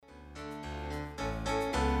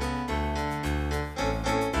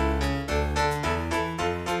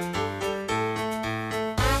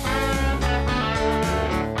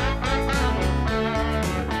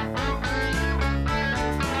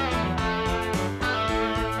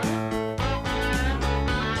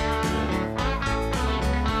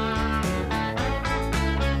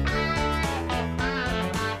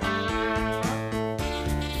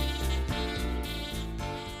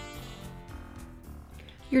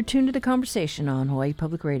You're tuned to The Conversation on Hawaii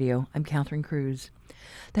Public Radio. I'm Catherine Cruz.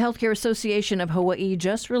 The Healthcare Association of Hawaii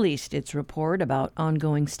just released its report about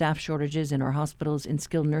ongoing staff shortages in our hospitals and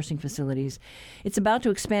skilled nursing facilities. It's about to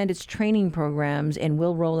expand its training programs and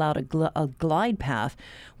will roll out a glide path,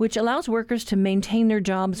 which allows workers to maintain their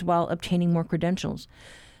jobs while obtaining more credentials.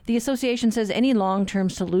 The association says any long-term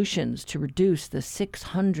solutions to reduce the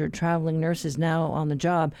 600 traveling nurses now on the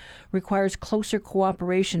job requires closer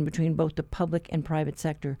cooperation between both the public and private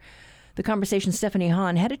sector. The Conversation's Stephanie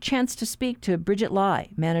Hahn had a chance to speak to Bridget Lai,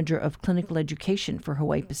 manager of clinical education for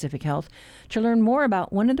Hawaii Pacific Health, to learn more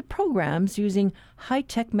about one of the programs using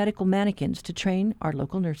high-tech medical mannequins to train our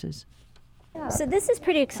local nurses. So this is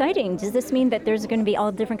pretty exciting. Does this mean that there's going to be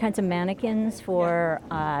all different kinds of mannequins for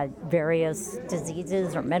various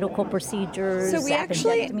diseases or medical procedures? So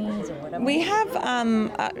we have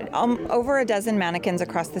over a dozen mannequins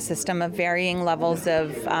across the system of varying levels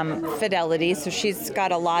of fidelity. So she's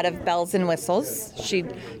got a lot of bells and whistles. She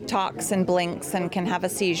talks and blinks and can have a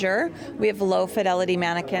seizure. We have low fidelity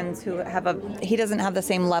mannequins who he doesn't have the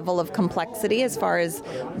same level of complexity as far as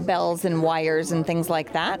bells and wires and things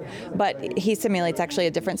like that, but he simulates actually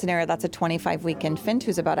a different scenario. That's a 25-week infant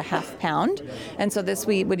who's about a half pound. And so this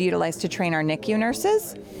we would utilize to train our NICU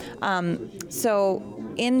nurses.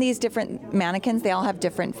 So in these different mannequins, they all have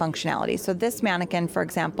different functionality. So this mannequin, for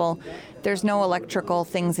example, there's no electrical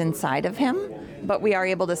things inside of him, but we are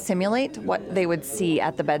able to simulate what they would see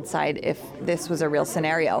at the bedside if this was a real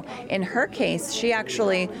scenario. In her case,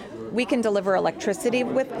 we can deliver electricity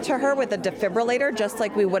to her with a defibrillator, just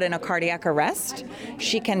like we would in a cardiac arrest.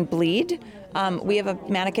 She can bleed. We have a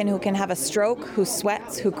mannequin who can have a stroke, who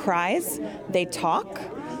sweats, who cries. They talk.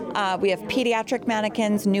 We have pediatric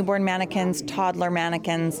mannequins, newborn mannequins, toddler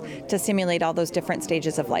mannequins to simulate all those different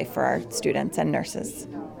stages of life for our students and nurses.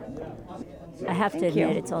 I have to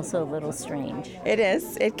admit, it's also a little strange. It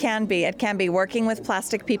is. It can be. Working with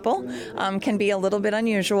plastic people can be a little bit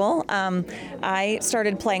unusual. I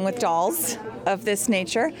started playing with dolls of this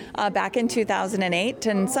nature back in 2008,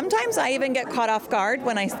 and sometimes I even get caught off guard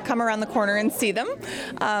when I come around the corner and see them.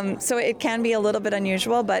 So it can be a little bit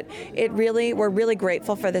unusual, but we're really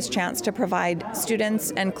grateful for this chance to provide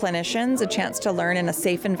students and clinicians a chance to learn in a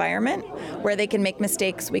safe environment where they can make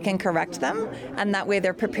mistakes, we can correct them, and that way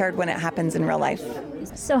they're prepared when it happens in real life.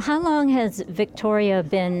 So how long has Victoria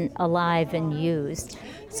been alive and used?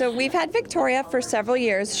 So we've had Victoria for several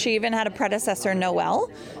years. She even had a predecessor, Noelle.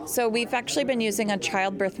 So we've actually been using a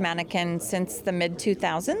childbirth mannequin since the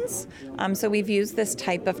mid-2000s. So we've used this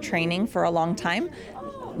type of training for a long time.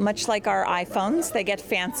 Much like our iPhones, they get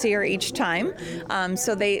fancier each time.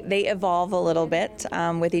 So they evolve a little bit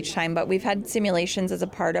with each time. But we've had simulations as a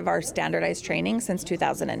part of our standardized training since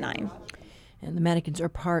 2009. And the mannequins are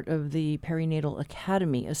part of the Perinatal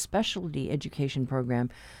Academy, a specialty education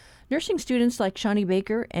program. Nursing students like Shawnee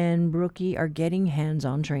Baker and Brookie are getting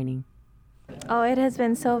hands-on training. Oh, it has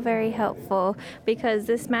been so very helpful because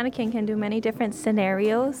this mannequin can do many different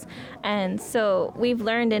scenarios. And so we've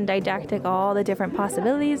learned in didactic all the different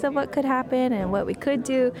possibilities of what could happen and what we could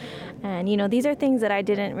do. And, these are things that I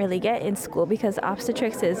didn't really get in school because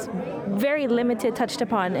obstetrics is very limited, touched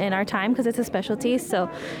upon in our time because it's a specialty. So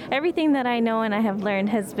everything that I know and I have learned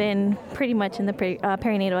has been pretty much in the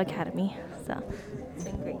Perinatal Academy. So it's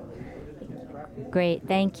been great. Great,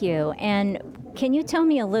 thank you. And can you tell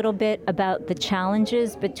me a little bit about the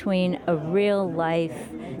challenges between a real-life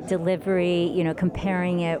delivery,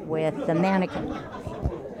 comparing it with the mannequin?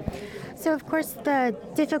 So, of course, the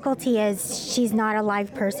difficulty is she's not a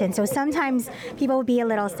live person. So sometimes people will be a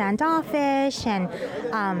little standoffish and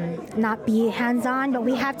not be hands-on. But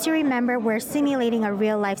we have to remember we're simulating a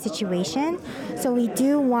real-life situation. So we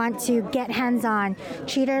do want to get hands-on,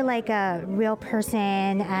 treat her like a real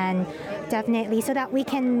person, and definitely so that we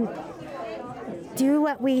can do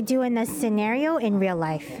what we do in this scenario in real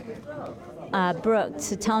life. Brooke,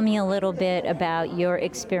 so tell me a little bit about your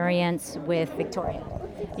experience with Victoria.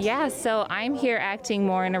 Yeah, so I'm here acting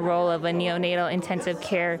more in a role of a neonatal intensive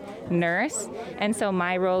care nurse. And so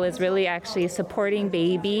my role is really actually supporting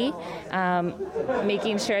baby,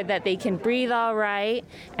 making sure that they can breathe all right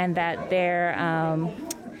and that they're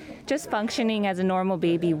just functioning as a normal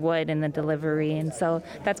baby would in the delivery. And so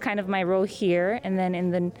that's kind of my role here. And then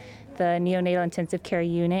in the neonatal intensive care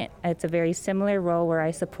unit, it's a very similar role where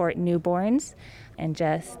I support newborns and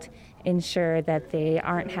just ensure that they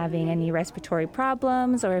aren't having any respiratory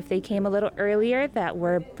problems, or if they came a little earlier, that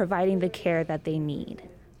we're providing the care that they need.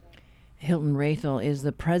 Hilton Rathel is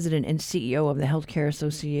the president and CEO of the Healthcare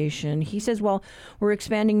Association. He says while we're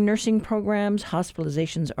expanding nursing programs,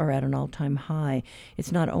 hospitalizations are at an all-time high.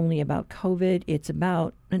 It's not only about COVID, it's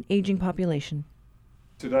about an aging population.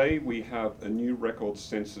 Today we have a new record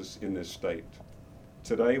census in this state.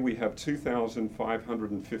 Today we have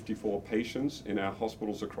 2,554 patients in our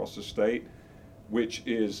hospitals across the state, which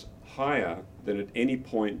is higher than at any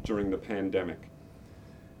point during the pandemic.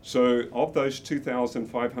 So of those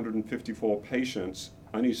 2,554 patients,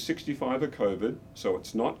 only 65 are COVID, so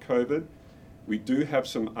it's not COVID. We do have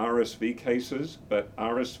some RSV cases, but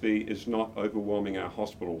RSV is not overwhelming our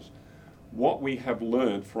hospitals. What we have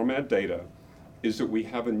learned from our data is that we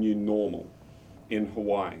have a new normal in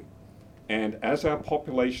Hawaii. And as our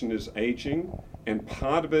population is aging, and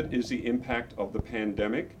part of it is the impact of the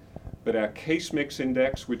pandemic, but our case mix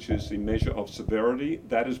index, which is the measure of severity,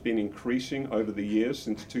 that has been increasing over the years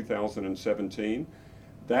since 2017.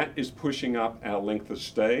 That is pushing up our length of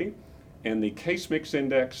stay, and the case mix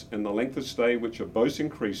index and the length of stay, which are both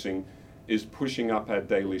increasing, is pushing up our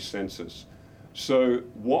daily census. So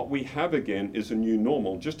what we have again is a new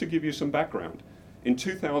normal. Just to give you some background, in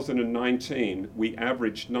 2019, we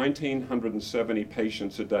averaged 1,970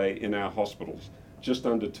 patients a day in our hospitals, just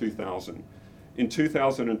under 2,000. In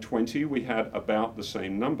 2020, we had about the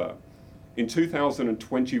same number. In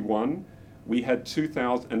 2021, we had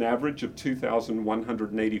an average of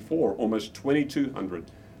 2,184, almost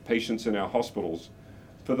 2,200 patients in our hospitals.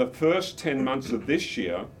 For the first 10 months of this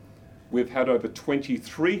year, we've had over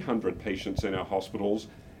 2,300 patients in our hospitals,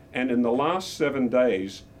 and in the last 7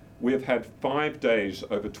 days, we've had 5 days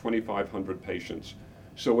over 2,500 patients.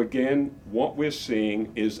 So again, what we're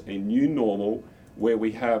seeing is a new normal where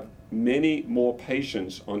we have many more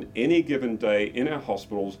patients on any given day in our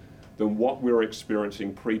hospitals than what we were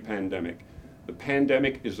experiencing pre-pandemic. The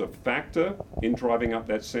pandemic is a factor in driving up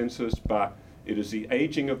that census, but it is the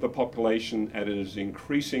aging of the population and it is the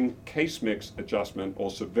increasing case mix adjustment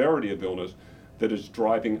or severity of illness that is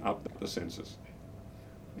driving up the census.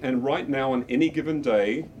 And right now, on any given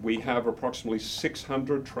day, we have approximately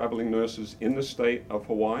 600 traveling nurses in the state of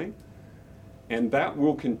Hawaii, and that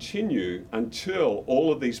will continue until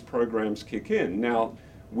all of these programs kick in. Now,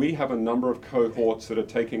 we have a number of cohorts that are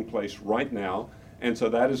taking place right now, and so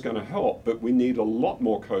that is going to help, but we need a lot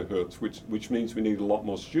more cohorts, which means we need a lot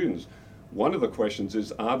more students. One of the questions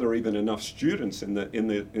is, are there even enough students in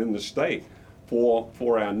the state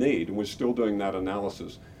for our need? And we're still doing that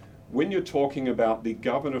analysis. When you're talking about the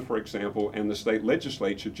governor, for example, and the state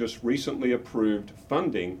legislature just recently approved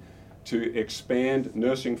funding to expand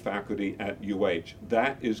nursing faculty at UH.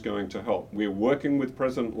 That is going to help. We're working with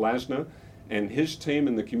President Lasner and his team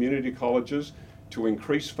in the community colleges to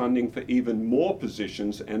increase funding for even more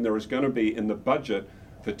positions, and there is going to be in the budget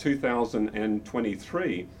for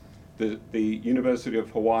 2023, the University of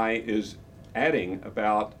Hawaii is adding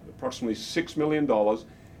about approximately $6 million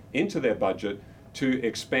into their budget to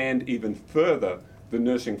expand even further the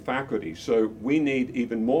nursing faculty. So we need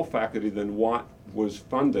even more faculty than what was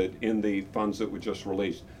funded in the funds that were just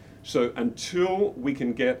released. So until we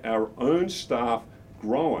can get our own staff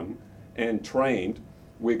growing and trained,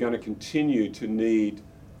 we're going to continue to need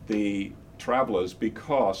the travelers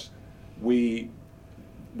because we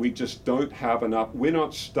just don't have enough. We're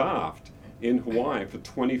not staffed in Hawaii for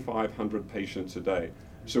 2,500 patients a day.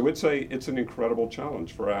 So it's an incredible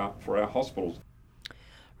challenge for our hospitals.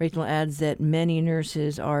 Rachel adds that many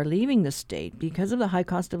nurses are leaving the state because of the high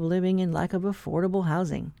cost of living and lack of affordable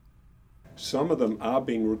housing. Some of them are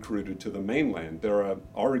being recruited to the mainland. There are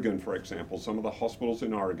Oregon, for example, some of the hospitals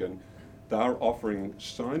in Oregon, they are offering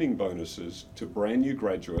signing bonuses to brand new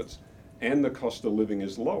graduates, and the cost of living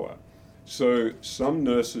is lower. So some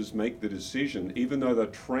nurses make the decision, even though they're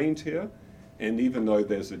trained here, and even though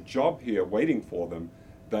there's a job here waiting for them,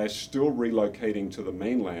 they're still relocating to the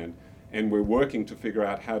mainland. And we're working to figure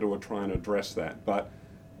out how to try and address that. But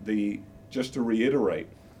just to reiterate,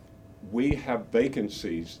 we have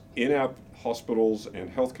vacancies in our hospitals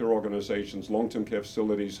and healthcare organizations, long-term care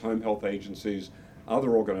facilities, home health agencies, other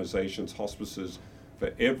organizations, hospices,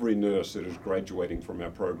 for every nurse that is graduating from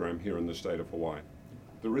our program here in the state of Hawaii.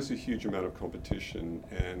 There is a huge amount of competition,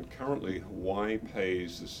 and currently Hawaii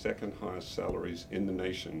pays the second highest salaries in the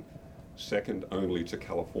nation, second only to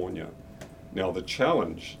California. Now the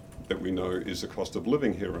challenge that we know is the cost of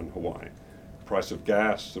living here in Hawaii. Price of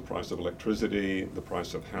gas, the price of electricity, the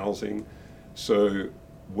price of housing. So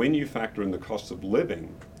when you factor in the cost of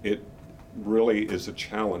living, it really is a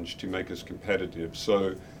challenge to make us competitive.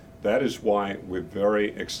 So that is why we're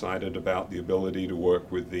very excited about the ability to work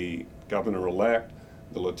with the governor-elect,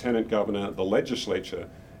 the lieutenant governor, the legislature,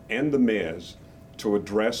 and the mayors to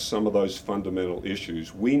address some of those fundamental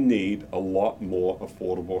issues. We need a lot more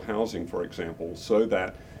affordable housing, for example, so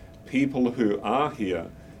that people who are here,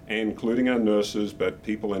 including our nurses, but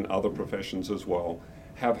people in other professions as well,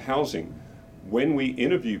 have housing. when we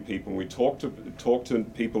interview people, we talk to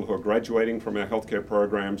people who are graduating from our healthcare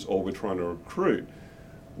programs or we're trying to recruit,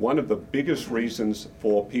 one of the biggest reasons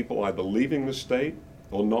for people either leaving the state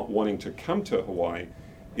or not wanting to come to Hawaii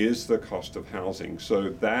is the cost of housing. So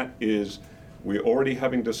that is, we're already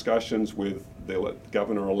having discussions with the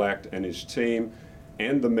governor-elect and his team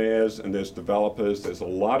and the mayors, and there's developers. There's a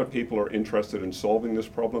lot of people who are interested in solving this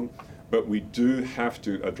problem, but we do have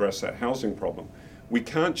to address that housing problem. We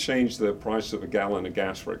can't change the price of a gallon of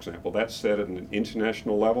gas, for example. That's set at an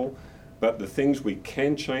international level, but the things we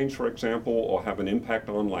can change, for example, or have an impact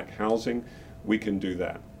on, like housing, we can do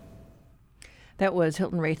that. That was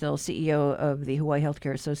Hilton Rathel, CEO of the Hawaii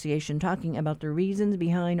Healthcare Association, talking about the reasons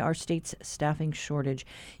behind our state's staffing shortage.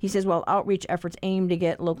 He says while outreach efforts aim to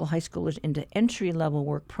get local high schoolers into entry-level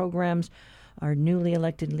work programs, our newly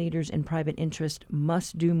elected leaders in private interest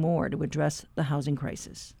must do more to address the housing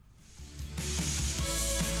crisis.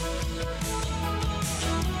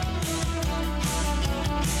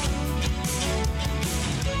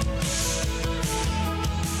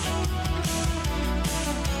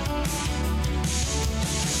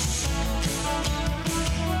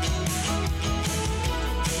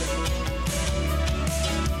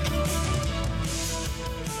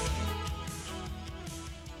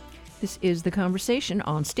 This is The Conversation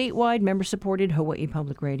on statewide, member-supported Hawaii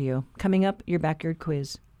Public Radio. Coming up, your backyard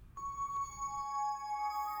quiz.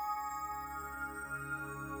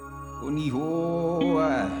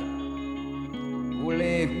 Unihoa,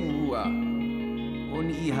 Olehua,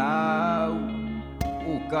 Unihau,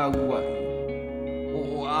 Okaua,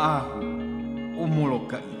 Oahu,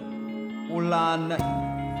 Omolokai, Olanai,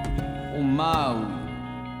 Omau,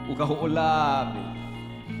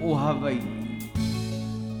 Okaho'olabe, O Hawaii.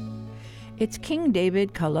 It's King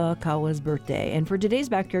David Kalakaua birthday, and for today's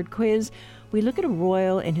backyard quiz, we look at a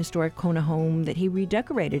royal and historic Kona home that he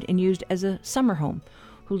redecorated and used as a summer home.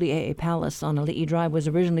 Huli'e'e Palace on Ali'i Drive was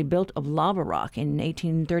originally built of lava rock in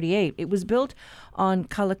 1838. It was built on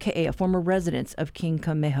Kalake'e, a former residence of King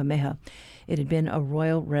Kamehameha. It had been a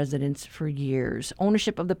royal residence for years.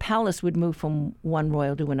 Ownership of the palace would move from one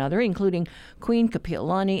royal to another, including Queen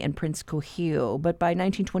Kapi'olani and Prince Kuhio. But by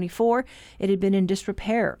 1924, it had been in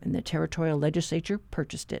disrepair, and the territorial legislature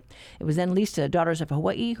purchased it. It was then leased to Daughters of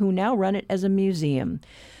Hawaii, who now run it as a museum.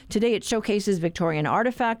 Today, it showcases Victorian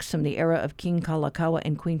artifacts from the era of King Kalakaua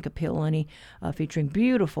and Queen Kapi'olani, featuring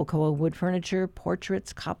beautiful koa wood furniture,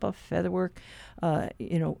 portraits, kapa, featherwork,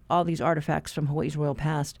 all these artifacts from Hawaii's royal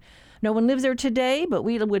past. No one lives there today, but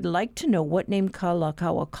we would like to know what name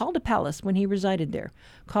Kalakaua called a palace when he resided there.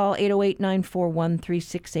 Call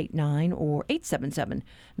 808-941-3689 or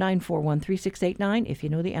 877-941-3689 if you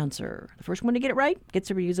know the answer. The first one to get it right gets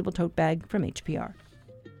a reusable tote bag from HPR.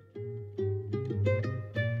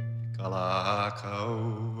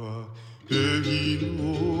 Kalakaua e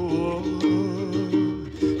inoa,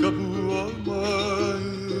 kapua mai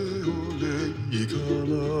ole I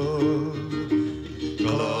kala.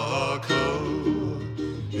 Kalakaua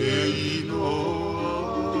e inoa,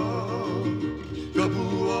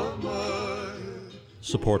 kapua mai.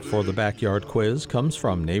 Support for the Backyard Quiz comes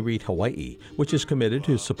from NAREIT Hawaii, which is committed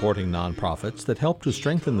to supporting nonprofits that help to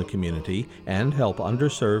strengthen the community and help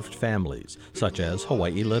underserved families, such as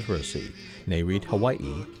Hawaii Literacy.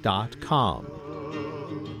 NAREITHawaii.com.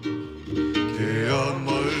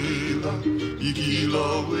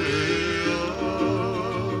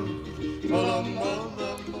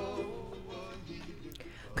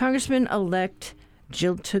 Congressman-elect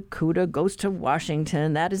Jill Takuda goes to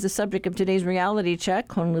Washington. That is the subject of today's reality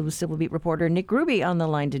check. Honolulu Civil Beat reporter Nick Ruby on the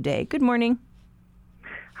line today. Good morning.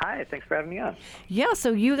 Hi, thanks for having me on. Yeah,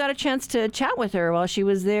 so you got a chance to chat with her while she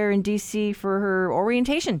was there in D.C. for her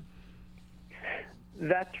orientation.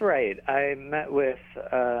 That's right. I met with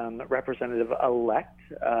Representative-elect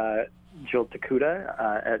Jill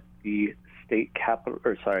Takuda at the state capitol,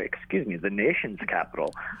 the nation's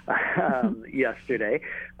capital yesterday.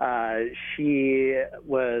 She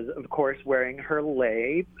was, of course, wearing her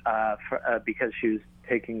lei because she was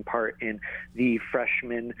taking part in the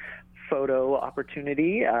freshman photo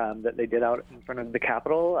opportunity that they did out in front of the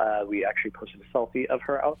Capitol. We actually posted a selfie of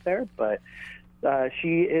her out there, but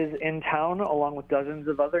she is in town along with dozens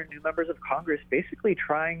of other new members of Congress, basically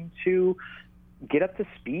trying to get up to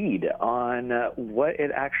speed on what it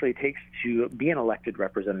actually takes to be an elected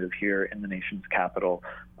representative here in the nation's capital.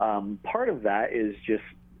 Part of that is just,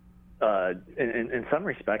 in some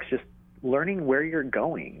respects, just learning where you're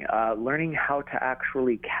going, learning how to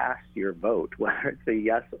actually cast your vote, whether it's a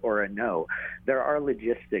yes or a no. There are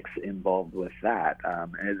logistics involved with that.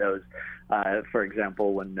 And those, for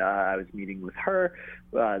example, when I was meeting with her,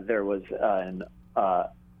 there was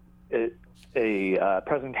a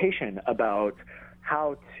presentation about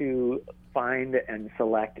how to find and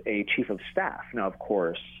select a chief of staff. Now, of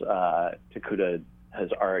course, Takuta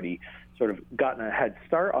has already sort of gotten a head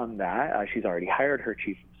start on that. She's already hired her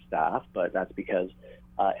chief of staff, but that's because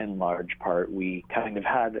in large part we kind of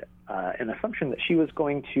had an assumption that she was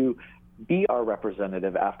going to be our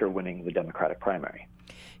representative after winning the Democratic primary.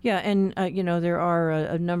 Yeah, and there are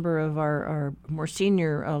a number of our more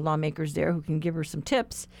senior lawmakers there who can give her some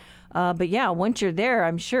tips. But yeah, once you're there,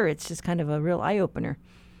 I'm sure it's just kind of a real eye-opener.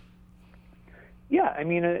 Yeah, I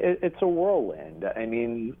mean, it's a whirlwind. I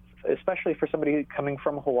mean, especially for somebody coming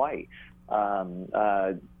from Hawaii.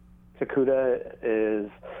 Takuta is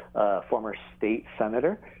a former state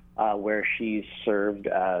senator where she served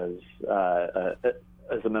as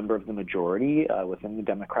a member of the majority within the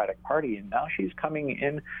Democratic Party, and now she's coming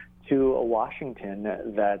in to a Washington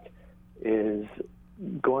that is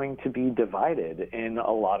going to be divided in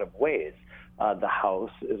a lot of ways. The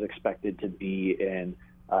House is expected to be in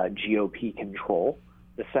GOP control.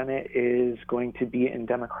 The Senate is going to be in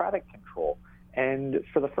Democratic control. And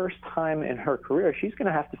for the first time in her career, she's going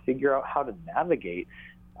to have to figure out how to navigate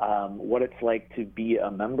what it's like to be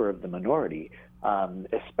a member of the minority,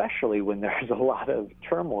 especially when there's a lot of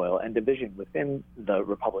turmoil and division within the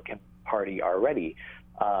Republican Party already,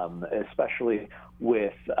 especially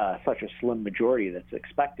with such a slim majority that's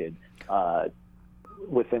expected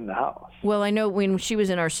within the House. Well, I know when she was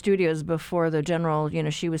in our studios before the general,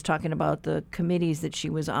 she was talking about the committees that she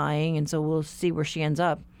was eyeing, and so we'll see where she ends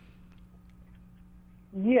up.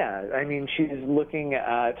 Yeah, I mean, she's looking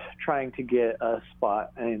at trying to get a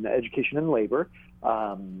spot in education and labor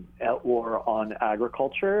or on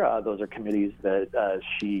agriculture. Those are committees that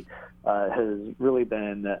she has really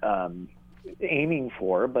been aiming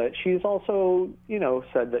for, but she's also,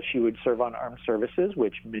 said that she would serve on armed services,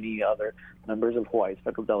 which many other members of Hawaii's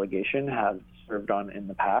federal delegation have served on in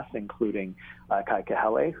the past, including Kai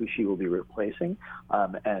Kahele, who she will be replacing,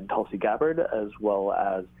 and Tulsi Gabbard, as well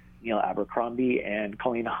as Neil Abercrombie and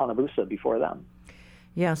Colleen Hanabusa before them.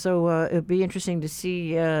 Yeah, so it'd be interesting to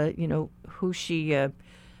see, who she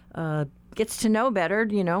gets to know better,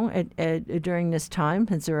 during this time,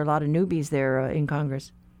 since there are a lot of newbies there in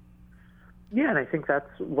Congress. Yeah, and I think that's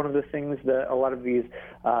one of the things that a lot of these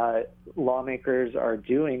lawmakers are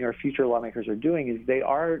doing, or future lawmakers are doing, is they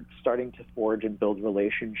are starting to forge and build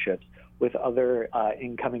relationships with other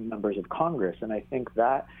incoming members of Congress. And I think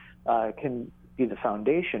that can be the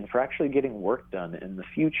foundation for actually getting work done in the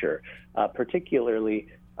future, particularly,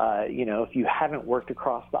 if you haven't worked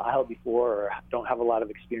across the aisle before or don't have a lot of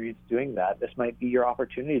experience doing that, this might be your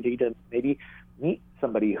opportunity to maybe meet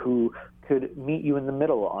somebody who could meet you in the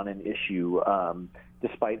middle on an issue,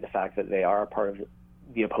 despite the fact that they are a part of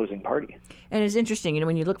the opposing party. And it's interesting,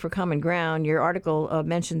 when you look for common ground, your article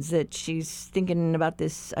mentions that she's thinking about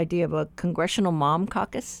this idea of a congressional mom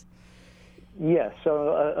caucus. Yes,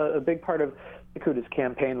 so a big part of Takuta's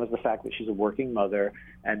campaign was the fact that she's a working mother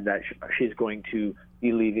and that she's going to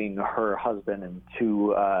be leaving her husband and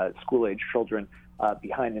two school-age children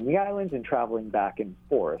behind in the islands and traveling back and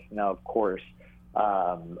forth. Now, of course,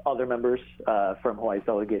 other members from Hawaii's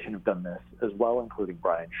delegation have done this as well, including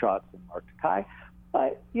Brian Schatz and Mark Takai.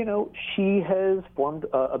 But, she has formed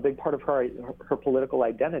a big part of her political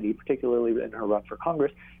identity, particularly in her run for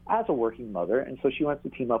Congress, as a working mother. And so she wants to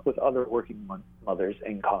team up with other working mothers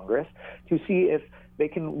in Congress to see if they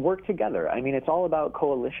can work together. I mean, it's all about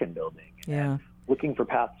coalition building and looking for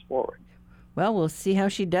paths forward. Well, we'll see how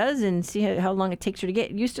she does and see how long it takes her to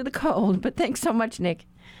get used to the cold. But thanks so much, Nick.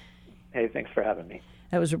 Hey, thanks for having me.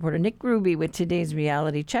 That was reporter Nick Ruby with today's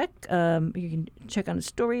Reality Check. You can check on the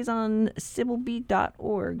stories on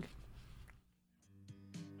civilbeat.org.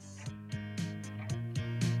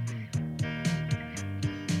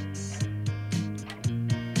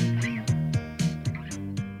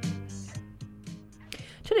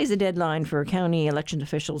 Today's a deadline for county election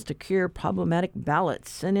officials to cure problematic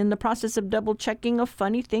ballots. And in the process of double-checking, a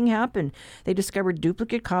funny thing happened. They discovered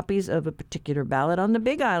duplicate copies of a particular ballot on the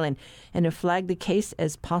Big Island and have flagged the case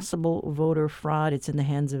as possible voter fraud. It's in the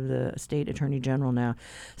hands of the state attorney general now.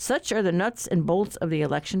 Such are the nuts and bolts of the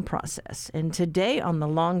election process. And today on The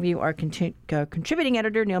Longview, our contributing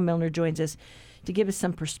editor, Neil Milner, joins us to give us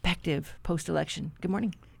some perspective post-election. Good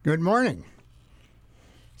morning. Good morning.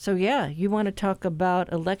 So, you want to talk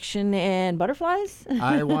about election and butterflies?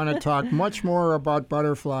 I want to talk much more about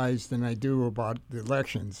butterflies than I do about the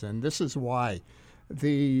elections, and this is why.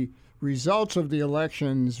 The results of the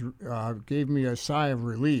elections gave me a sigh of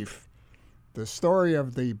relief. The story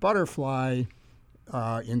of the butterfly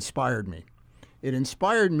inspired me. It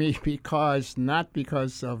inspired me not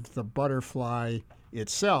because of the butterfly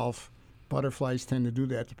itself. Butterflies tend to do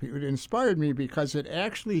that to people. It inspired me because it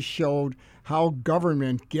actually showed how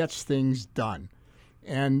government gets things done.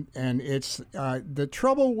 And it's the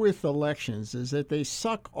trouble with elections is that they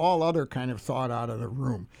suck all other kind of thought out of the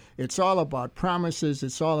room. It's all about promises.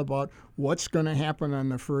 It's all about what's going to happen on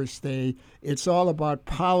the first day. It's all about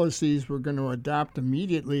policies we're going to adopt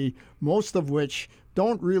immediately, most of which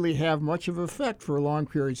don't really have much of effect for long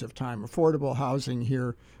periods of time. Affordable housing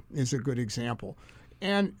here is a good example.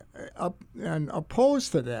 And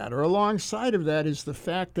opposed to that, or alongside of that, is the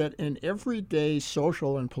fact that in everyday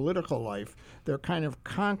social and political life, there are kind of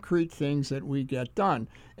concrete things that we get done.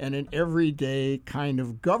 And in everyday kind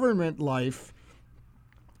of government life,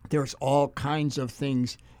 there's all kinds of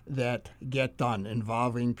things that get done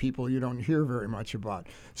involving people you don't hear very much about.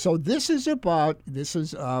 So this is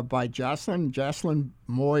by Jocelyn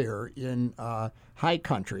Moyer in High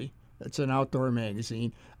Country. It's an outdoor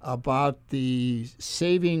magazine about the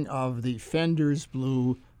saving of the Fender's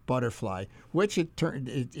blue butterfly, which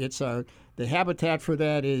the habitat for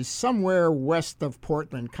that is somewhere west of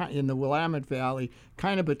Portland in the Willamette Valley,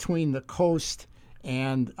 kind of between the coast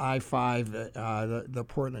and I-5, the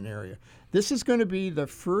Portland area. This is going to be the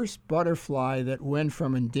first butterfly that went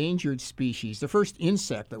from endangered species, the first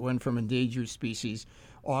insect that went from endangered species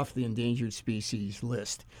off the endangered species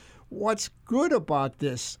list. What's good about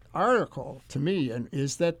this article to me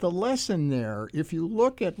is that the lesson there, if you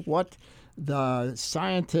look at what the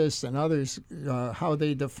scientists and others, how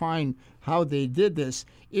they define how they did this,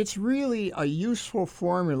 it's really a useful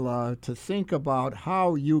formula to think about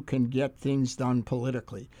how you can get things done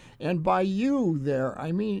politically. And by you there,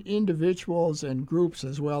 I mean individuals and groups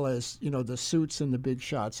as well as, the suits and the big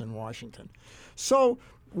shots in Washington. So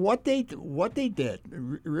what they did,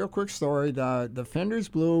 real quick story, the Fender's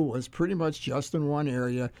blue was pretty much just in one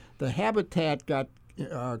area. The habitat got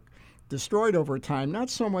destroyed over time, not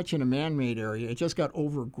so much in a man-made area. It just got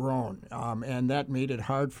overgrown, and that made it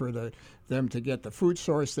hard for them to get the food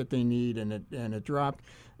source that they need, and it dropped.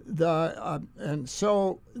 And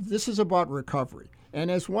so this is about recovery. And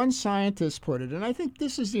as one scientist put it, and I think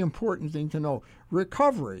this is the important thing to know,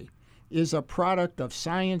 recovery is a product of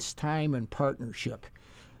science, time, and partnership.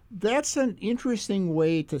 That's an interesting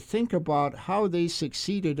way to think about how they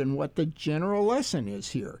succeeded and what the general lesson is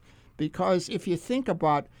here. Because if you think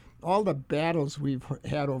about all the battles we've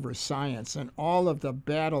had over science and all of the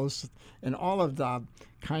battles and all of the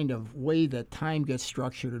kind of way that time gets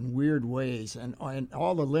structured in weird ways and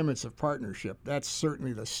all the limits of partnership, that's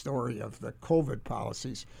certainly the story of the COVID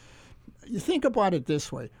policies. You think about it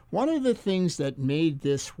this way. One of the things that made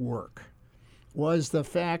this work was the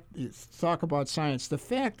fact, talk about science, the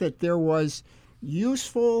fact that there was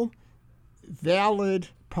useful, valid,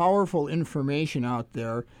 powerful information out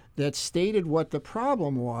there that stated what the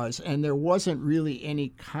problem was, and there wasn't really any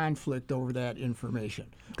conflict over that information.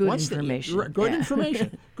 Good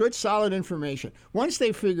information, good solid information. Once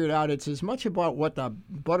they figured out it's as much about what the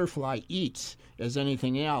butterfly eats as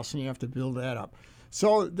anything else, and you have to build that up.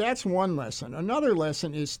 So that's one lesson. Another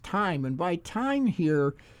lesson is time, and by time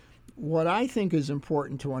here, what I think is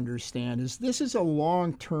important to understand is this is a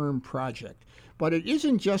long-term project, but it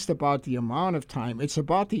isn't just about the amount of time. It's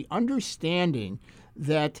about the understanding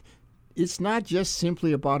that it's not just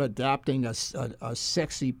simply about adopting a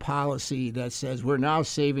sexy policy that says we're now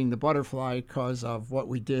saving the butterfly because of what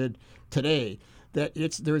we did today. That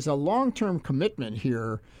there's a long-term commitment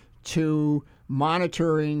here to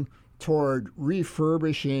monitoring, toward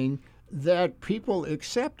refurbishing, that people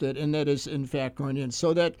accept it and that is in fact going in,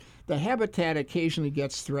 so that the habitat occasionally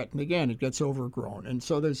gets threatened again, it gets overgrown. And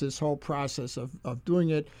so there's this whole process of doing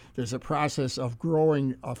it. There's a process of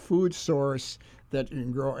growing a food source that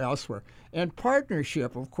can grow elsewhere. And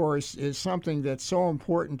partnership, of course, is something that's so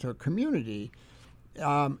important to a community.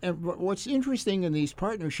 And what's interesting in these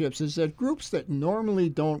partnerships is that groups that normally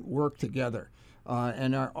don't work together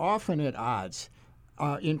and are often at odds,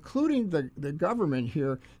 including the government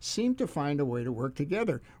here, seem to find a way to work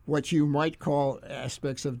together. What you might call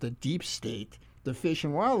aspects of the deep state, the Fish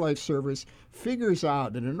and Wildlife Service figures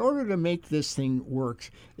out that in order to make this thing work,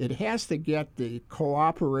 it has to get the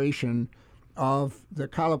cooperation of the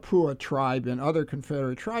Kalapua tribe and other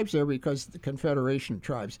Confederate tribes there, because the Confederation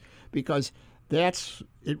tribes, because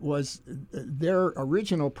it was their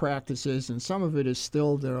original practices, and some of it is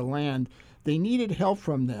still their land. They needed help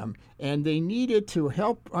from them, and they needed to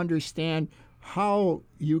help understand how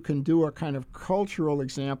you can do a kind of cultural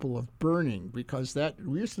example of burning, because that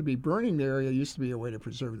used to be burning the area used to be a way to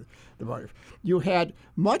preserve the butterfly. You had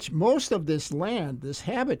most of this land, this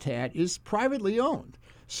habitat, is privately owned.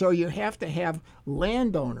 So you have to have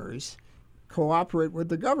landowners cooperate with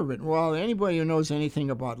the government. Well, anybody who knows anything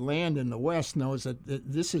about land in the West knows that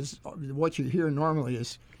this is what you hear normally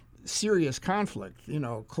is serious conflict,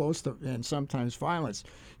 close to and sometimes violence.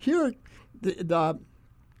 Here,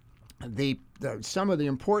 some of the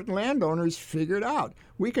important landowners figured out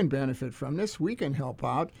we can benefit from this. We can help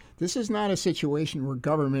out. This is not a situation where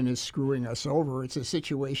government is screwing us over. It's a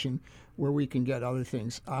situation where we can get other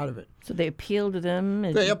things out of it. So they appeal to them.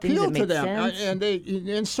 And they appeal to them, sense?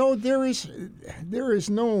 and so there is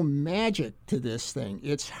no magic to this thing.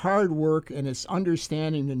 It's hard work, and it's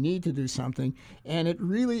understanding the need to do something, and it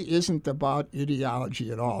really isn't about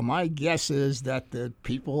ideology at all. My guess is that the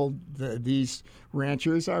people, these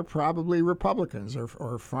ranchers, are probably Republicans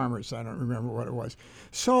or farmers. I don't remember what it was.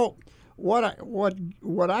 So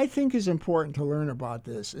what I think is important to learn about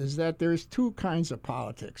this is that there's two kinds of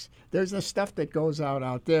politics. There's the stuff that goes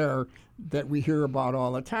out there that we hear about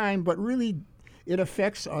all the time, but really it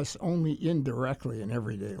affects us only indirectly in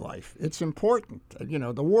everyday life. It's important.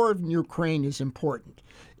 The war in Ukraine is important.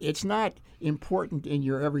 It's not important in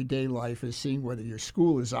your everyday life as seeing whether your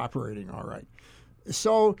school is operating all right.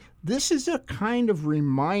 So this is a kind of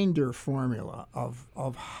reminder formula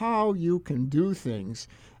of how you can do things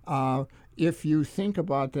if you think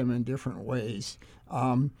about them in different ways.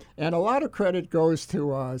 And a lot of credit goes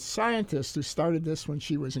to a scientist who started this when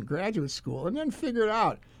she was in graduate school and then figured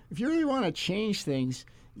out if you really want to change things,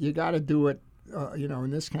 you got to do it,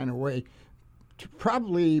 in this kind of way.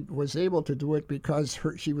 Probably was able to do it because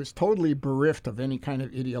she was totally bereft of any kind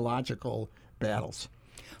of ideological battles.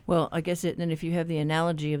 Well, I guess then if you have the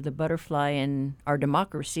analogy of the butterfly in our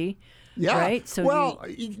democracy, yeah. Right? So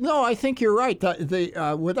no, I think you're right.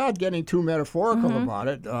 Without getting too metaphorical about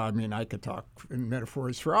it, I could talk in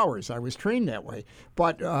metaphors for hours. I was trained that way.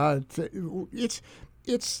 But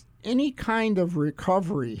it's any kind of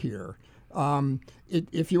recovery here.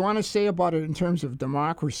 If you want to say about it in terms of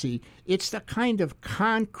democracy, it's the kind of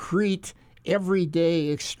concrete,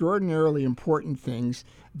 everyday, extraordinarily important things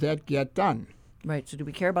that get done. Right. So do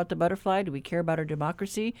we care about the butterfly? Do we care about our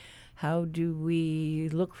democracy? How do we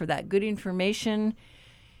look for that good information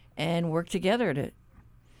and work together to...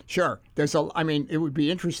 Sure. It would be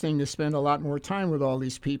interesting to spend a lot more time with all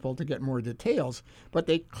these people to get more details, but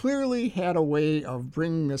they clearly had a way of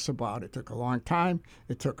bringing this about. It took a long time.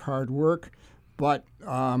 It took hard work, but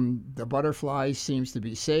the butterfly seems to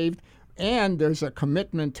be saved, and there's a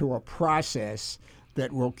commitment to a process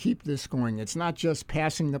that will keep this going. It's not just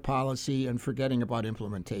passing the policy and forgetting about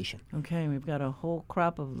implementation. Okay, we've got a whole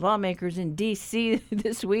crop of lawmakers in D.C.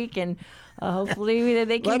 this week, and hopefully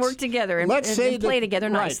they can work together and play together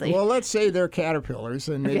nicely. Right. Well, let's say they're caterpillars,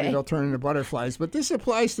 and maybe they'll turn into butterflies. But this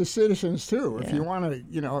applies to citizens, too. If you want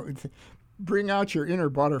to, bring out your inner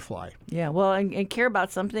butterfly. Yeah, well, and care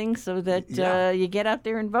about something so that you get out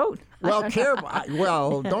there and vote. Well,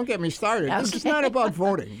 don't get me started. Okay. This is not about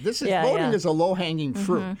voting. Voting is a low-hanging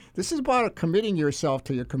fruit. Mm-hmm. This is about committing yourself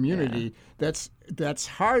to your community. That's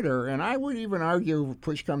harder, and I would even argue,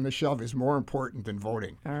 push come to shove, is more important than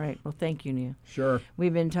voting. All right. Well, thank you, Neil. Sure.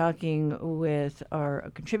 We've been talking with our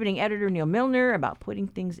contributing editor, Neil Milner, about putting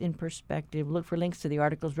things in perspective. Look for links to the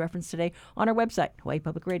articles referenced today on our website,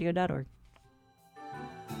 hawaiipublicradio.org.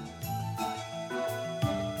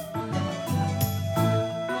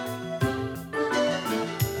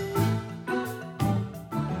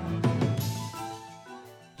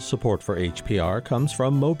 Support for HPR comes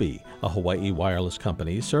from Mobi, a Hawaii wireless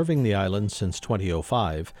company serving the island since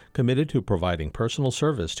 2005, committed to providing personal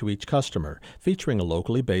service to each customer, featuring a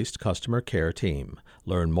locally based customer care team.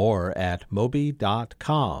 Learn more at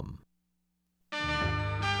mobi.com.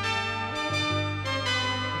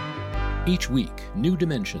 Each week, New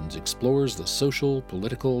Dimensions explores the social,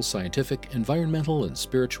 political, scientific, environmental, and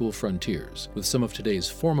spiritual frontiers with some of today's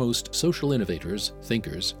foremost social innovators,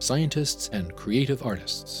 thinkers, scientists, and creative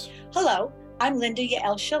artists. Hello, I'm Linda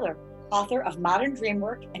Yael Schiller, author of Modern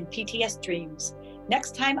Dreamwork and PTS Dreams.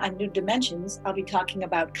 Next time on New Dimensions, I'll be talking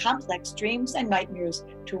about complex dreams and nightmares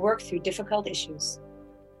to work through difficult issues.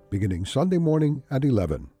 Beginning Sunday morning at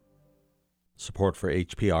 11. Support for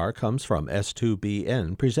HPR comes from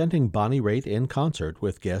S2BN, presenting Bonnie Raitt in concert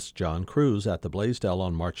with guest John Cruz at the Blaisdell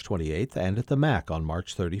on March 28th and at the MAC on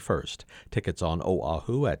March 31st. Tickets on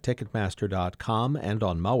Oahu at Ticketmaster.com and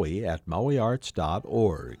on Maui at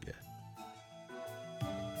mauiarts.org.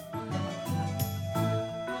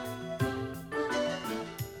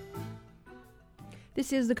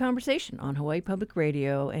 This is The Conversation on Hawaii Public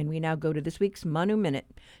Radio, and we now go to this week's Manu Minute.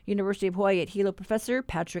 University of Hawaii at Hilo professor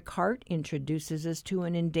Patrick Hart introduces us to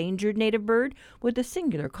an endangered native bird with a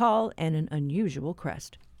singular call and an unusual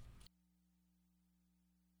crest.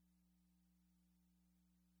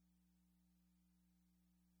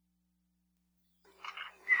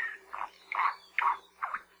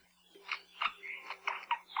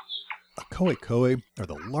 Akoikoe are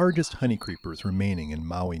the largest honeycreepers remaining in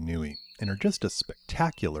Maui Nui and are just a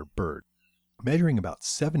spectacular bird. Measuring about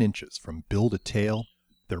 7 inches from bill to tail,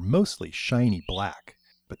 they're mostly shiny black,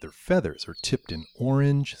 but their feathers are tipped in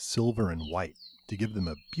orange, silver, and white to give them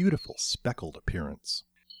a beautiful speckled appearance.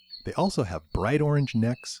 They also have bright orange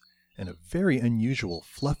necks and a very unusual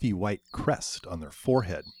fluffy white crest on their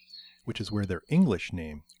forehead, which is where their English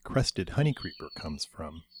name, crested honeycreeper, comes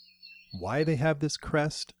from. Why they have this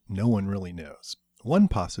crest, no one really knows. One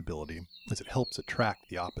possibility is it helps attract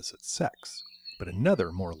the opposite sex, but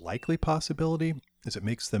another, more likely possibility is it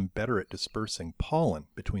makes them better at dispersing pollen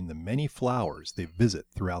between the many flowers they visit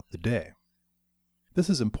throughout the day. This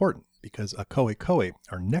is important because Akoikoe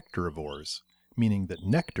are nectarivores, meaning that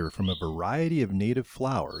nectar from a variety of native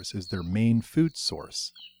flowers is their main food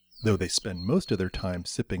source, though they spend most of their time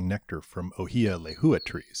sipping nectar from ohia lehua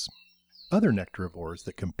trees. Other nectarivores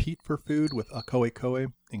that compete for food with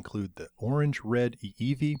Akoikoe include the orange-red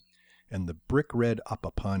iiwi and the brick-red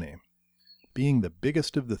apapane. Being the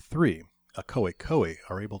biggest of the three, Akoikoe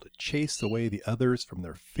are able to chase away the others from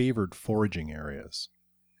their favored foraging areas.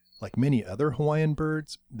 Like many other Hawaiian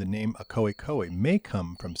birds, the name Akoikoe may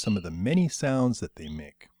come from some of the many sounds that they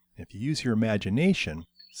make. If you use your imagination,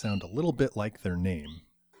 sound a little bit like their name.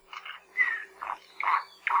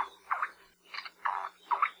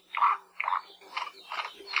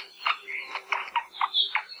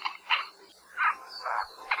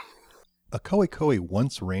 Akoikoe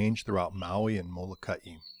once ranged throughout Maui and Molokai,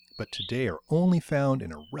 but today are only found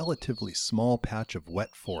in a relatively small patch of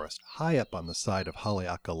wet forest high up on the side of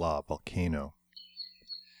Haleakala volcano.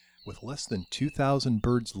 With less than 2,000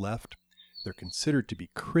 birds left, they're considered to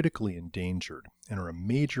be critically endangered and are a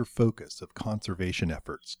major focus of conservation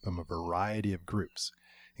efforts from a variety of groups,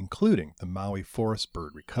 including the Maui Forest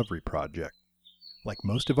Bird Recovery Project. Like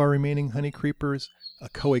most of our remaining honeycreepers,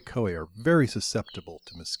 Akoikoe are very susceptible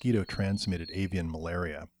to mosquito-transmitted avian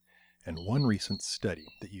malaria, and one recent study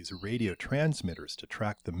that used radio transmitters to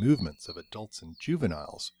track the movements of adults and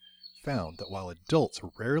juveniles found that while adults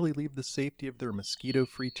rarely leave the safety of their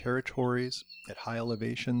mosquito-free territories at high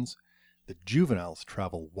elevations, the juveniles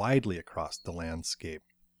travel widely across the landscape,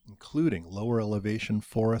 including lower elevation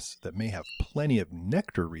forests that may have plenty of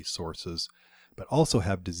nectar resources but also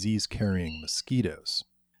have disease-carrying mosquitoes.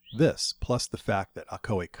 This, plus the fact that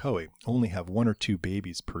Akoikoe only have 1 or 2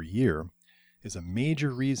 babies per year, is a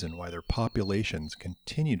major reason why their populations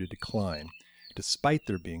continue to decline, despite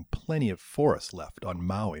there being plenty of forest left on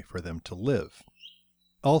Maui for them to live.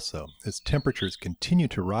 Also, as temperatures continue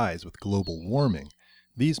to rise with global warming,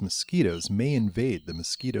 these mosquitoes may invade the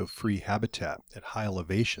mosquito-free habitat at high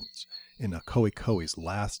elevations in Akoikoe's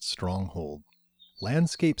last stronghold.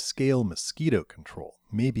 Landscape-scale mosquito control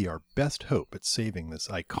may be our best hope at saving this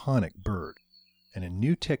iconic bird, and a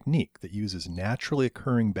new technique that uses naturally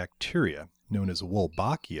occurring bacteria known as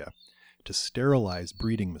Wolbachia to sterilize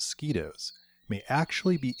breeding mosquitoes may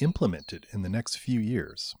actually be implemented in the next few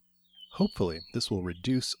years. Hopefully, this will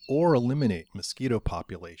reduce or eliminate mosquito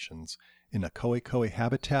populations in Akoikoe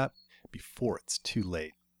habitat before it's too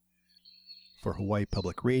late. For Hawaii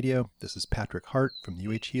Public Radio, this is Patrick Hart from the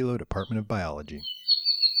UH Hilo Department of Biology.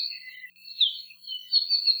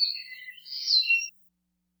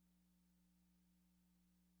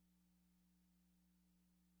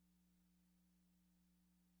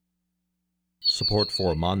 Support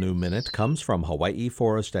for Manu Minute comes from Hawaii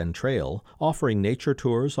Forest and Trail, offering nature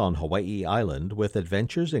tours on Hawaii Island with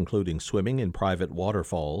adventures including swimming in private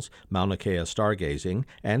waterfalls, Mauna Kea stargazing,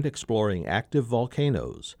 and exploring active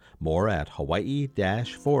volcanoes. More at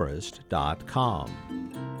hawaii-forest.com.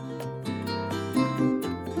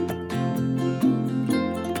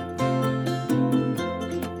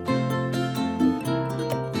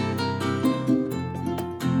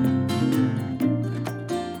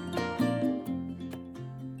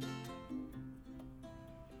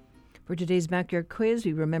 For today's Backyard Quiz,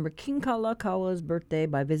 we remember King Kalakaua birthday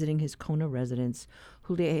by visiting his Kona residence.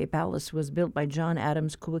 Huli'ehe Palace was built by John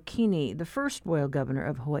Adams Kuakini, the first royal governor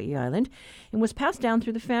of Hawaii Island, and was passed down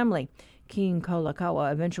through the family. King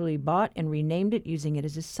Kalakaua eventually bought and renamed it, using it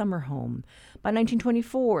as his summer home. By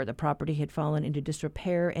 1924, the property had fallen into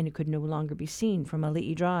disrepair and it could no longer be seen from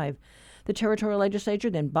Ali'i Drive. The territorial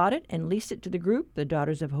legislature then bought it and leased it to the group, the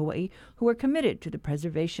Daughters of Hawaii, who are committed to the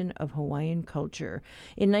preservation of Hawaiian culture.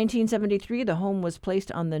 In 1973, the home was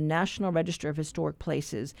placed on the National Register of Historic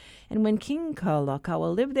Places, and when King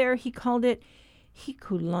Kalakaua lived there, he called it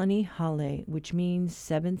Hikulani Hale, which means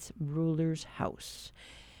seventh ruler's house.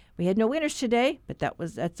 We had no winners today, but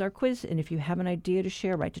that's our quiz, and if you have an idea to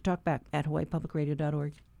share, write to talkback at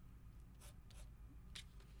hawaiipublicradio.org.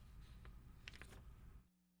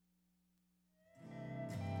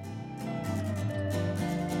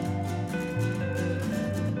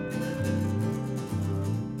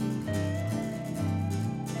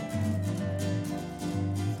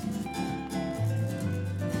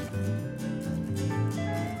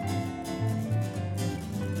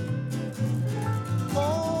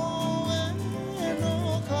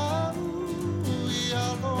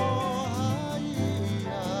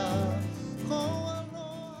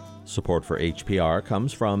 Support for HPR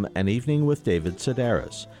comes from An Evening with David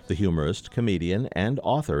Sedaris. The humorist, comedian, and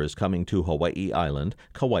author is coming to Hawaii Island,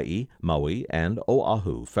 Kauai, Maui, and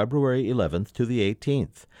Oahu, February 11th to the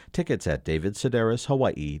 18th. Tickets at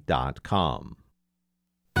davidsedarishawaii.com.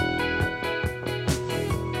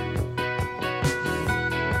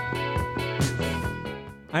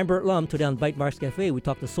 I'm Bert Lum. Today on Bytemarks Cafe, we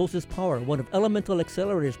talk to Solstice Power, one of Elemental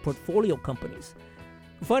Accelerator's portfolio companies.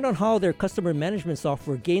 We find out how their customer management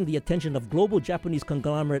software gained the attention of global Japanese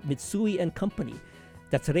conglomerate Mitsui & Company.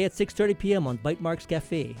 That's today at 6:30 p.m. on Bytemarks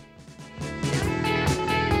Cafe.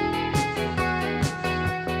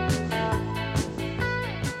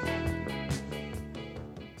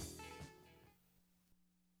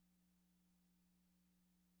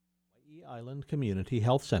 Island Community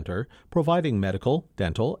Health Center, providing medical,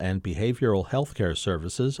 dental, and behavioral health care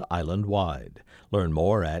services island-wide. Learn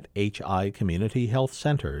more at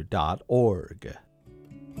hicommunityhealthcenter.org.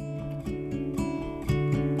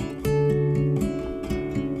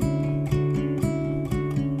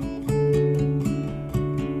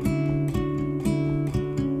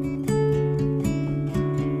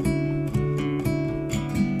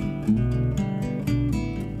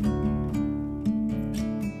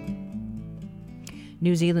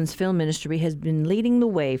 New Zealand's film industry has been leading the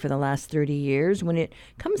way for the last 30 years when it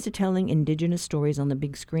comes to telling Indigenous stories on the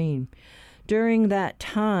big screen. During that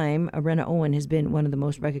time, Rena Owen has been one of the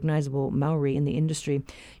most recognizable Maori in the industry.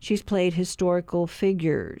 She's played historical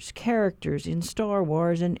figures, characters in Star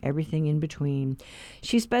Wars, and everything in between.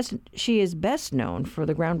 She is best known for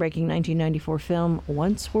the groundbreaking 1994 film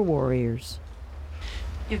Once Were Warriors.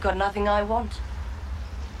 You've got nothing I want.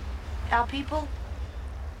 Our people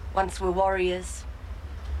once were warriors.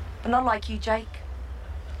 But not like you, Jake.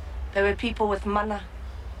 They were people with mana,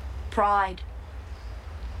 pride,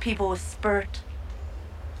 people with spirit.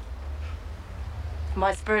 If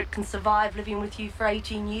my spirit can survive living with you for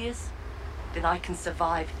 18 years, then I can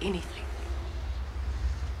survive anything.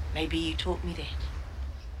 Maybe you taught me that.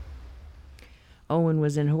 Owen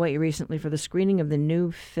was in Hawaii recently for the screening of the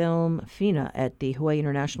new film Fina at the Hawaii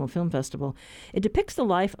International Film Festival. It depicts the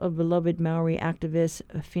life of beloved Maori activist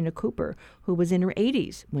Fina Cooper, who was in her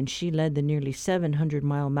 80s when she led the nearly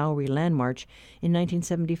 700-mile Maori Land March in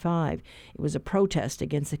 1975. It was a protest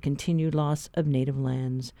against the continued loss of native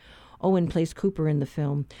lands. Owen plays Cooper in the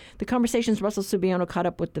film. The Conversation's Russell Subiano caught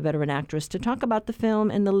up with the veteran actress to talk about the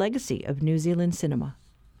film and the legacy of New Zealand cinema.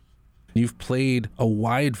 You've played a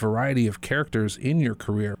wide variety of characters in your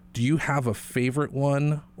career. Do you have a favorite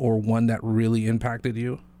one or one that really impacted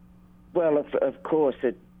you? Well, of course,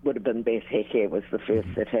 it would have been Beth Heke was the first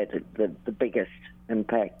that had the biggest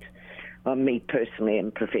impact on me personally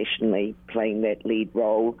and professionally, playing that lead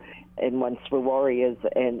role in Once Were Warriors.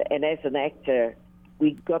 And as an actor,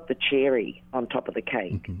 we got the cherry on top of the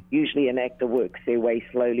cake. Usually an actor works their way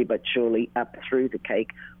slowly but surely up through the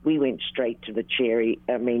cake. We went straight to the cherry.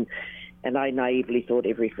 And I naively thought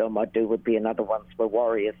every film I'd do would be another Once Were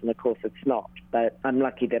Warriors, and of course it's not. But I'm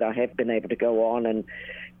lucky that I have been able to go on and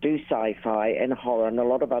do sci-fi and horror and a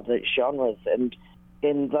lot of other genres. And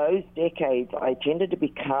in those decades, I tended to be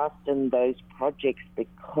cast in those projects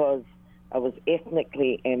because I was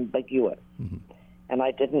ethnically ambiguous. And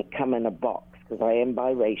I didn't come in a box because I am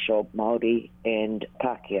biracial, Māori and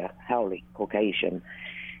Pākehā, Haole, Caucasian.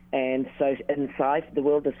 And so in the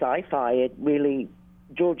world of sci-fi, it really...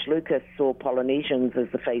 George Lucas saw Polynesians as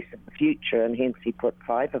the face of the future, and hence he put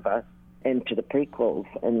 5 of us into the prequels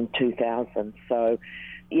in 2000. So,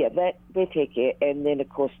 yeah, that Heke, and then, of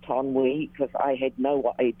course, Tonwi, because I had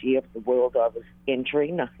no idea of the world I was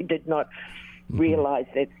entering. I did not realize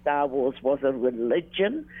that Star Wars was a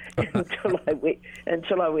religion until I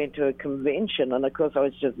went to a convention, and, of course, I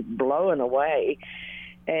was just blown away.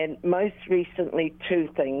 And most recently, 2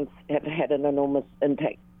 things have had an enormous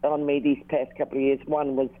impact on me these past couple of years.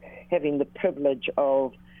 One was having the privilege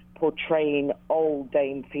of portraying old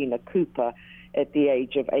Dame Fina Cooper at the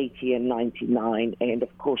age of 80 and 99, and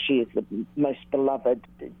of course she is the most beloved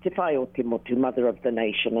Te Whai o Te Motu, Mother of the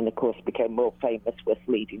Nation, and of course became world famous with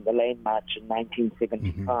leading the Land March in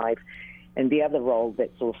 1975. And the other role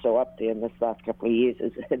that's also up there in this last couple of years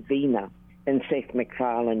is Havina in Seth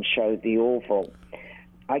MacFarlane's show The Orville.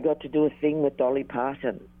 I got to do a thing with Dolly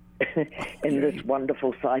Parton in this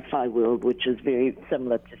wonderful sci-fi world, which is very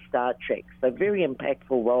similar to Star Trek. So very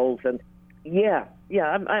impactful roles, and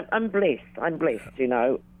I'm blessed. I'm blessed, you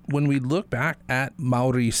know. When we look back at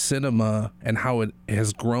Maori cinema and how it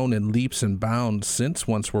has grown in leaps and bounds since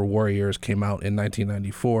Once Were Warriors came out in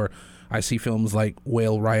 1994, I see films like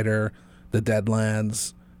Whale Rider, The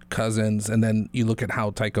Deadlands, Cousins, and then you look at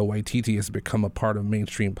how Taika Waititi has become a part of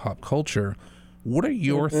mainstream pop culture. What are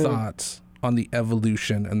your thoughts on the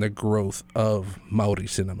evolution and the growth of Maori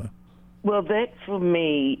cinema? Well, that for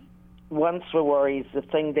me, Once Were Warriors, the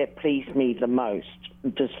thing that pleased me the most.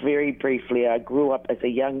 Just very briefly, I grew up as a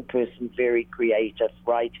young person, very creative,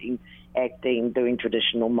 writing, acting, doing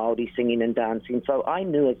traditional Māori singing and dancing. So I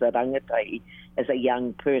knew as a rangatahi, as a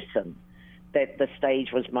young person, that the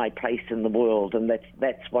stage was my place in the world, and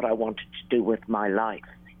that's what I wanted to do with my life.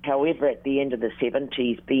 However, at the end of the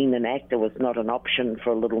 70s, being an actor was not an option for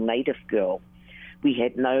a little native girl. We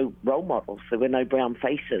had no role models. There were no brown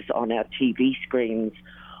faces on our TV screens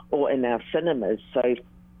or in our cinemas. So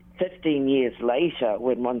 15 years later,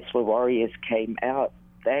 when Once Were Warriors came out,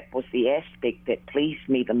 that was the aspect that pleased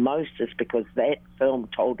me the most, is because that film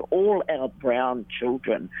told all our brown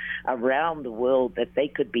children around the world that they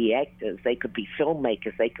could be actors, they could be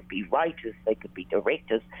filmmakers, they could be writers, they could be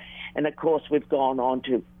directors. And of course, we've gone on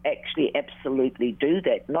to actually absolutely do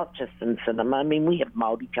that, not just in cinema. I mean, we have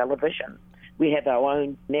Māori television. We have our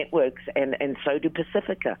own networks, and so do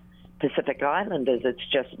Pasifika. Pacific Islanders. It's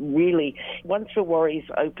just really, Once Were Warriors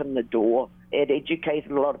opened the door. It educated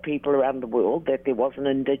a lot of people around the world that there was an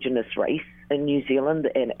indigenous race in New Zealand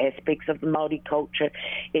and aspects of the Māori culture.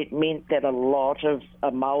 It meant that a lot of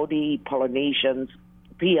Māori, Polynesians,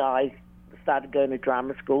 PIs started going to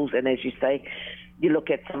drama schools. And as you say, you look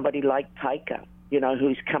at somebody like Taika,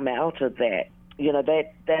 who's come out of that.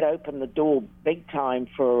 That opened the door big time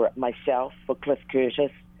for myself, for Cliff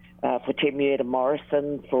Curtis, for Temuera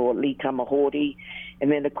Morrison, for Lee Tamahori,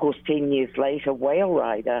 and then, of course, 10 years later, Whale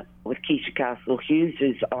Rider with Keisha Castle-Hughes,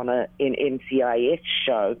 who's on an NCIS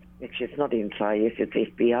show. Actually, it's not NCIS, it's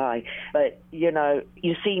FBI. But,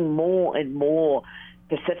 you're seeing more and more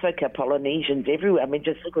Pacifica, Polynesians everywhere. I mean,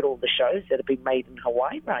 just look at all the shows that have been made in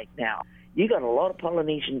Hawaii right now. You got a lot of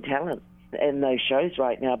Polynesian talent in those shows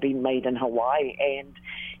right now being made in Hawaii, and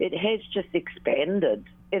it has just expanded.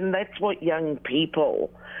 And that's what young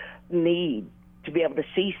people need, to be able to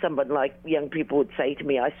see someone like young people would say to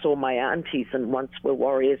me, I saw my aunties in Once Were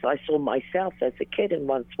Warriors. I saw myself as a kid in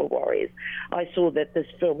Once Were Warriors. I saw that this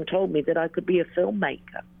film told me that I could be a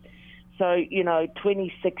filmmaker. So,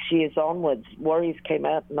 26 years onwards, Warriors came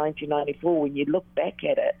out in 1994. When you look back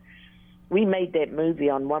at it, we made that movie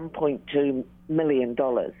on $1.2 million.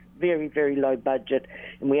 Very, very low budget,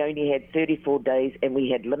 and we only had 34 days, and we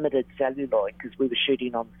had limited celluloid because we were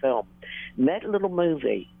shooting on film. And that little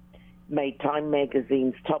movie made Time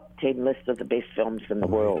Magazine's top 10 list of the best films in the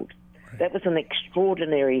world. That was an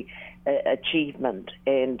extraordinary achievement,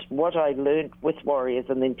 and what I learned with Warriors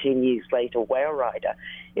and then 10 years later, Whale Rider,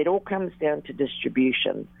 it all comes down to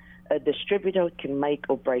distribution. A distributor can make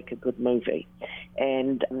or break a good movie.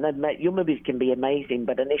 And your movies can be amazing,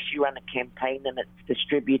 but unless you run a campaign and it's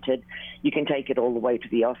distributed, you can take it all the way to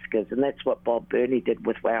the Oscars. And that's what Bob Burney did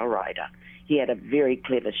with Whale Rider. He had a very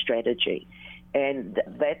clever strategy. And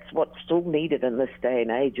that's what's still needed in this day and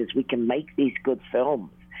age, is we can make these good films,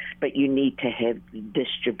 but you need to have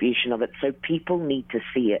distribution of it. So people need to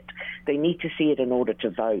see it. They need to see it in order to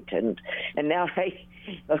vote. And now, hey,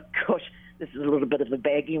 of course, this is a little bit of a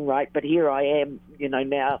bagging right, but here I am,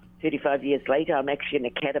 now 35 years later, I'm actually an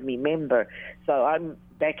Academy member. So I'm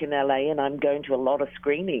back in LA and I'm going to a lot of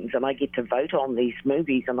screenings, and I get to vote on these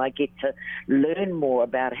movies, and I get to learn more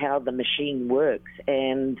about how the machine works.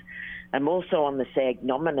 And I'm also on the SAG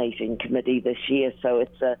nominating committee this year, so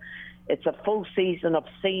it's a full season. I've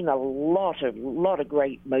seen a lot of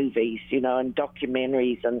great movies, and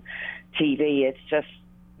documentaries and TV. It's just,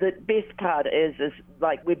 the best part is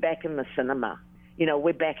like we're back in the cinema.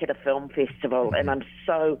 We're back at a film festival, and I'm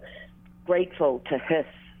so grateful to HIFF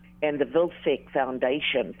and the Vilsec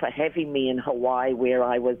Foundation for having me in Hawaii, where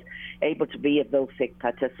I was able to be a Vilsec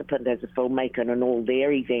participant as a filmmaker in all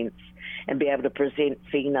their events and be able to present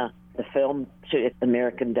Fina, the film, to its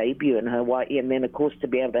American debut in Hawaii, and then, of course, to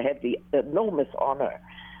be able to have the enormous honor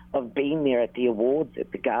of being there at the awards,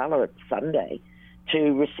 at the gala at Sunday,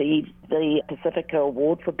 to receive the Pacifica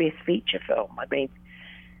Award for Best Feature Film. I mean,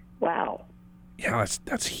 wow. Yeah,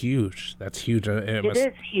 that's huge. That's huge. It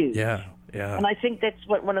is huge. Yeah, yeah. And I think that's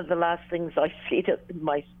one of the last things I said in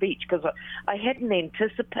my speech, because I hadn't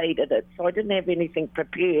anticipated it, so I didn't have anything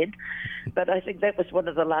prepared. But I think that was one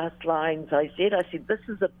of the last lines I said. I said, this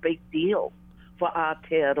is a big deal for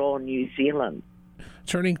Aotearoa New Zealand.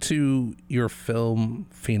 Turning to your film,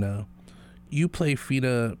 Fina, you play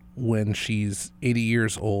Fina when she's 80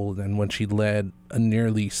 years old and when she led a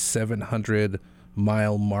nearly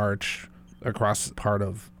 700-mile march across part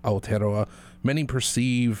of Aotearoa. Many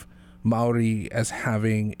perceive Maori as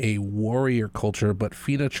having a warrior culture, but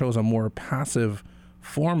Fina chose a more passive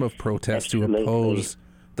form of protest to oppose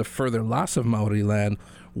the further loss of Maori land.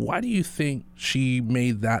 Why do you think she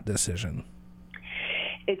made that decision?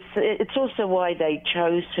 It's also why they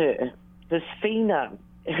chose her. Because Fina,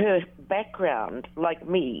 her background, like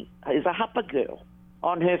me, is a hapa girl.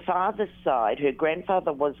 On her father's side, her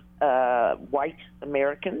grandfather was white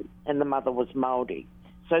American and the mother was Maori.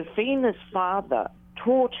 So Fina's father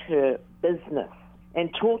taught her business and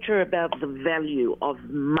taught her about the value of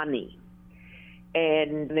money.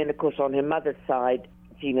 And then, of course, on her mother's side,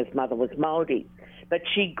 Fina's mother was Maori. But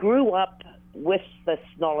she grew up with this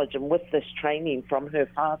knowledge and with this training from her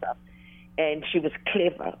father, and she was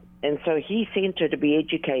clever. And so he sent her to be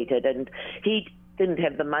educated, and he didn't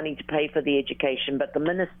have the money to pay for the education, but the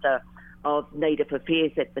Minister of Native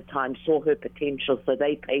Affairs at the time saw her potential, so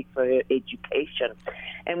they paid for her education.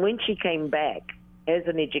 And when she came back as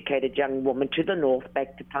an educated young woman to the north,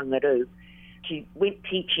 back to Pangaru, she went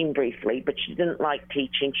teaching briefly, but she didn't like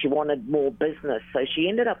teaching. She wanted more business. So she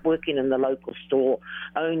ended up working in the local store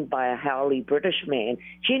owned by a Hawai'i British man.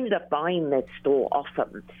 She ended up buying that store off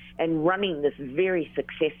him and running this very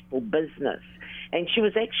successful business. And she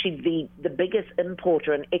was actually the biggest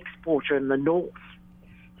importer and exporter in the north.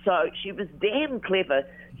 So she was damn clever.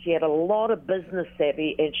 She had a lot of business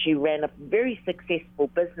savvy, and she ran a very successful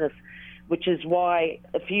business, which is why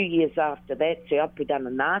a few years after that, Te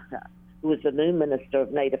Apidananata, who was the new Minister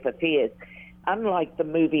of Native Affairs, unlike the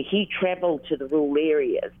movie, he travelled to the rural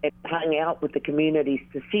areas and hung out with the communities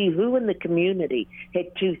to see who in the community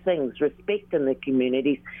had two things: respect in the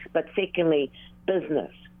communities, but secondly,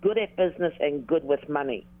 business, good at business and good with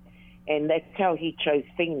money. And that's how he chose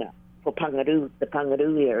Fina for Pangaru, the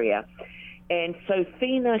Pangaru area. And so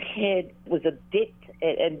Fina was adept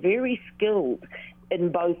and very skilled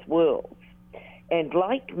in both worlds. And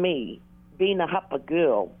like me, being a hapa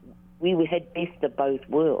girl, we had best of both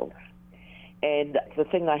worlds. And the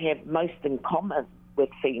thing I have most in common with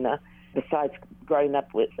Fina, besides growing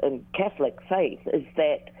up with in Catholic faith, is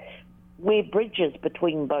that we're bridges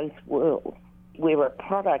between both worlds. We're a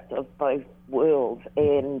product of both worlds.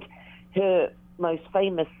 And her most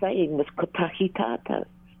famous saying was kotahi tātou,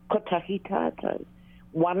 kotahi tātou,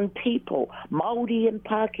 one people, Māori and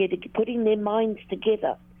Pākehā, putting their minds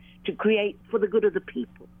together to create for the good of the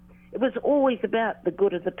people. It was always about the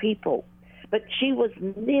good of the people. But she was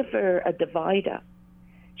never a divider.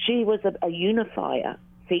 She was a unifier.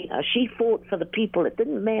 She fought for the people. It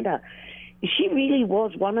didn't matter. She really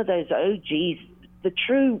was one of those OGs, the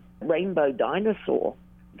true rainbow dinosaur.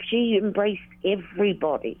 She embraced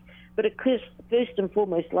everybody. But of course, first and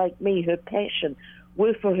foremost, like me, her passion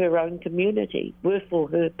were for her own community, were for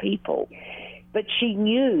her people. But she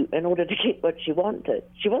knew in order to get what she wanted,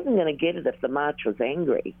 she wasn't going to get it if the march was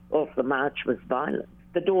angry or if the march was violent.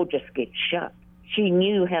 The door just gets shut. She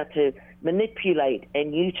knew how to manipulate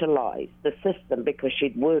and utilize the system because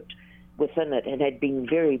she'd worked within it and had been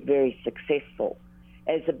very, very successful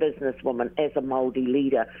as a businesswoman, as a Māori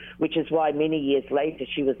leader, which is why many years later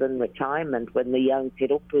she was in retirement when the young Te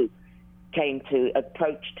Ropu came to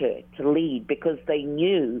approach her to lead, because they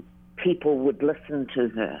knew people would listen to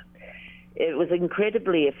her. It was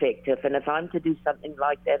incredibly effective, and if I'm to do something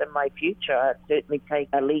like that in my future, I'd certainly take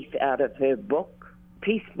a leaf out of her book.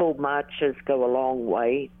 Peaceful marches go a long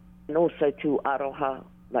way, and also to aroha,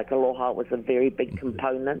 like aloha was a very big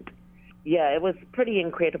component. Yeah, it was pretty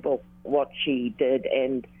incredible what she did,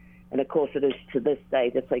 and of course it is to this day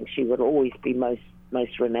the thing she would always be most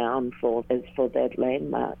renowned for is for that land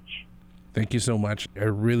march. Thank you so much. I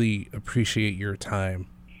really appreciate your time.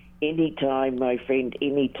 Anytime, my friend,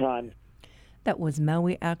 anytime. That was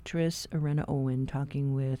Maui actress Rena Owen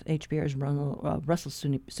talking with HBR's Russell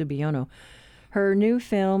Subiono. Her new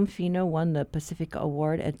film, Fina, won the Pasifika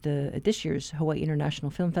Award at this year's Hawaii International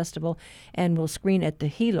Film Festival and will screen at the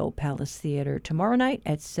Hilo Palace Theater tomorrow night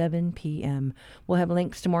at 7 p.m. We'll have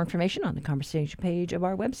links to more information on the conversation page of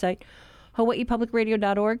our website,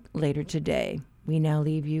 hawaiipublicradio.org, later today. We now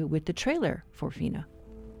leave you with the trailer for Fina.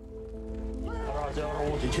 It's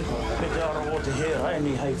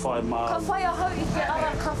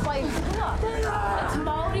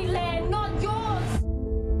Maori land, not yours!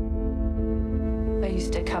 I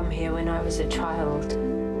used to come here when I was a child.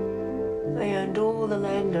 They owned all the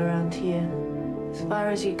land around here, as far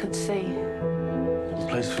as you could see. The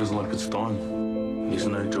place feels like it's dying. There's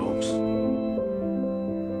no jobs.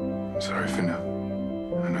 Sorry, Fina.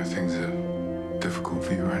 I know things are difficult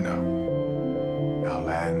for you right now. Our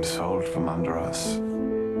land sold from under us.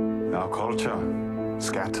 Our culture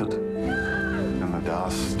scattered in the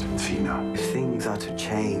dust. Fina, if things are to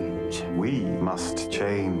change, we must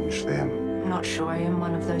change them. I'm not sure I am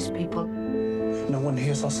one of those people. No one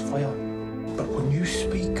hears us fire, but when you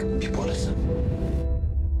speak, people listen.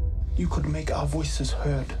 you could make our voices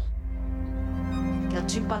heard. Kia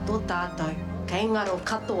tupa tō tātou, ka ingaro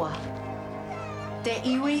katoa. Te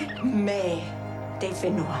iwi me te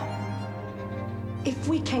whenua. If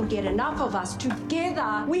we can get enough of us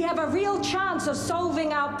together, we have a real chance of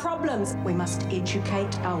solving our problems. We must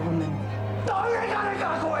educate our women.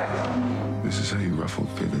 This is how you ruffle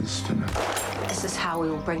feathers, Finna. This is how we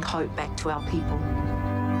will bring hope back to our people.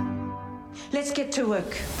 Let's get to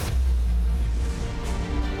work.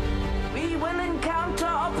 We will encounter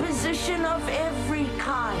opposition of every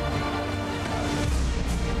kind.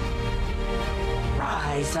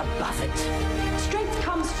 Rise above it. Strength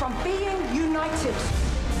comes from being united.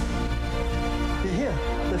 They're here.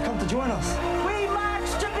 They've come to join us. We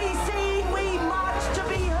march to be seen. We march to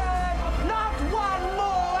be heard. Not one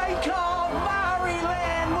more acre of Maori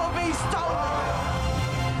land will be stolen.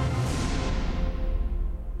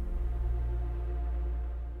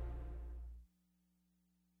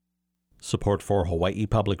 Support for Hawaii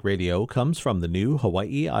Public Radio comes from the new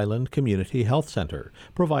Hawaii Island Community Health Center,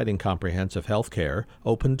 providing comprehensive health care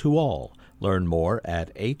open to all. Learn more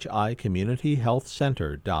at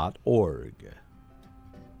hicommunityhealthcenter.org.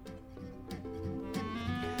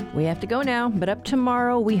 We have to go now, but up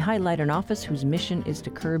tomorrow we highlight an office whose mission is to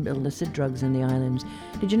curb illicit drugs in the islands.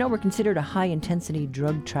 Did you know we're considered a high-intensity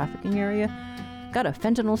drug trafficking area? Got a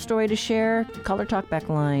fentanyl story to share? Call or talk back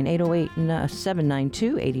line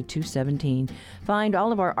 808-792-8217. Find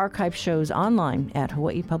all of our archive shows online at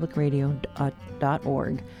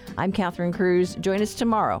hawaiipublicradio.org. I'm Catherine Cruz. Join us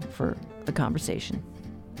tomorrow for The Conversation.